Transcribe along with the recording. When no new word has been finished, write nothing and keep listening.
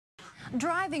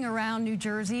Driving around New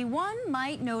Jersey, one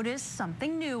might notice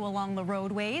something new along the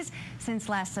roadways. Since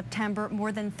last September,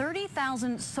 more than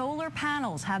 30,000 solar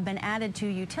panels have been added to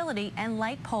utility and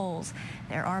light poles.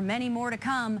 There are many more to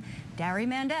come. Dari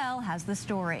Mandel has the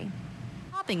story.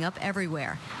 Popping up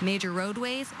everywhere. Major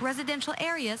roadways, residential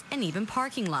areas, and even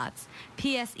parking lots.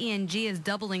 PSE&G is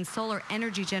doubling solar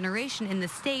energy generation in the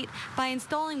state by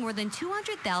installing more than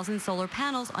 200,000 solar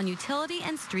panels on utility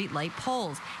and street light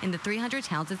poles in the 300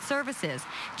 towns it services,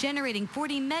 generating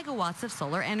 40 megawatts of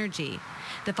solar energy.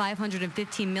 The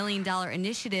 $515 million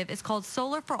initiative is called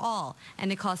Solar for All,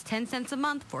 and it costs 10 cents a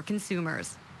month for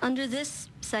consumers. Under this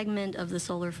segment of the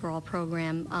Solar for All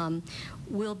program,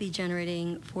 we'll be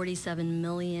generating 47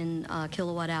 million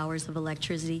kilowatt hours of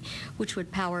electricity, which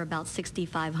would power about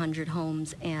 6,500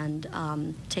 homes and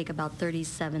take about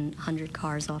 3,700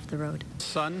 cars off the road.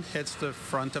 Sun hits the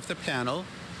front of the panel.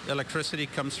 Electricity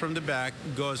comes from the back,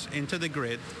 goes into the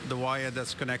grid, the wire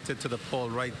that's connected to the pole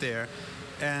right there.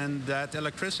 And that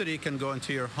electricity can go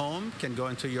into your home, can go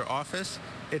into your office.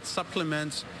 It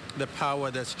supplements the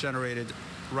power that's generated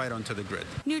right onto the grid.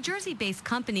 New Jersey-based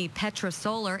company Petra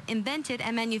Solar invented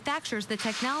and manufactures the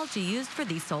technology used for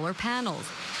these solar panels.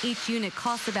 Each unit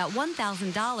costs about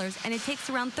 $1,000, and it takes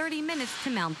around 30 minutes to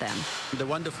mount them. The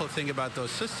wonderful thing about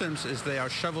those systems is they are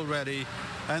shovel-ready,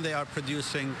 and they are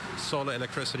producing solar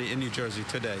electricity in New Jersey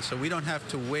today. So we don't have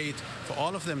to wait for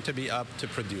all of them to be up to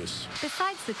produce.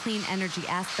 Besides the clean energy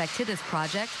aspect to this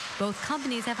project, both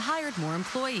companies have hired more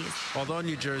employees. Although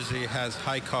New Jersey has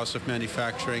high costs of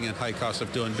manufacturing and high costs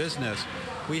of doing business,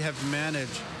 we have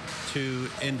managed to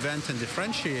invent and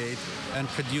differentiate and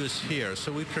produce here. So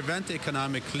we prevent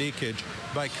economic leakage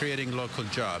by creating local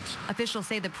jobs. Officials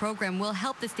say the program will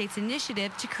help the state's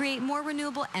initiative to create more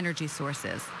renewable energy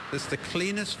sources. It's the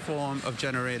cleanest form of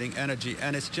generating energy,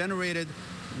 and it's generated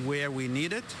where we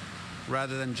need it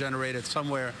rather than generated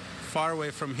somewhere far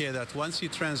away from here that once you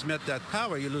transmit that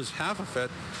power, you lose half of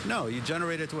it. No, you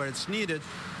generate it where it's needed.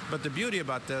 But the beauty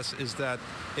about this is that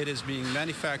it is being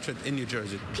manufactured in New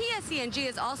Jersey. PSE&G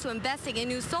is also investing in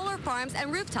new solar farms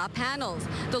and rooftop panels.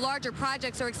 The larger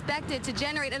projects are expected to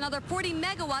generate another 40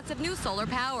 megawatts of new solar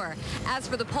power. As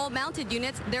for the pole-mounted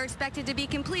units, they're expected to be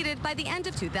completed by the end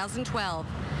of 2012.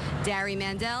 Dari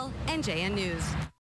Mandel, NJN News.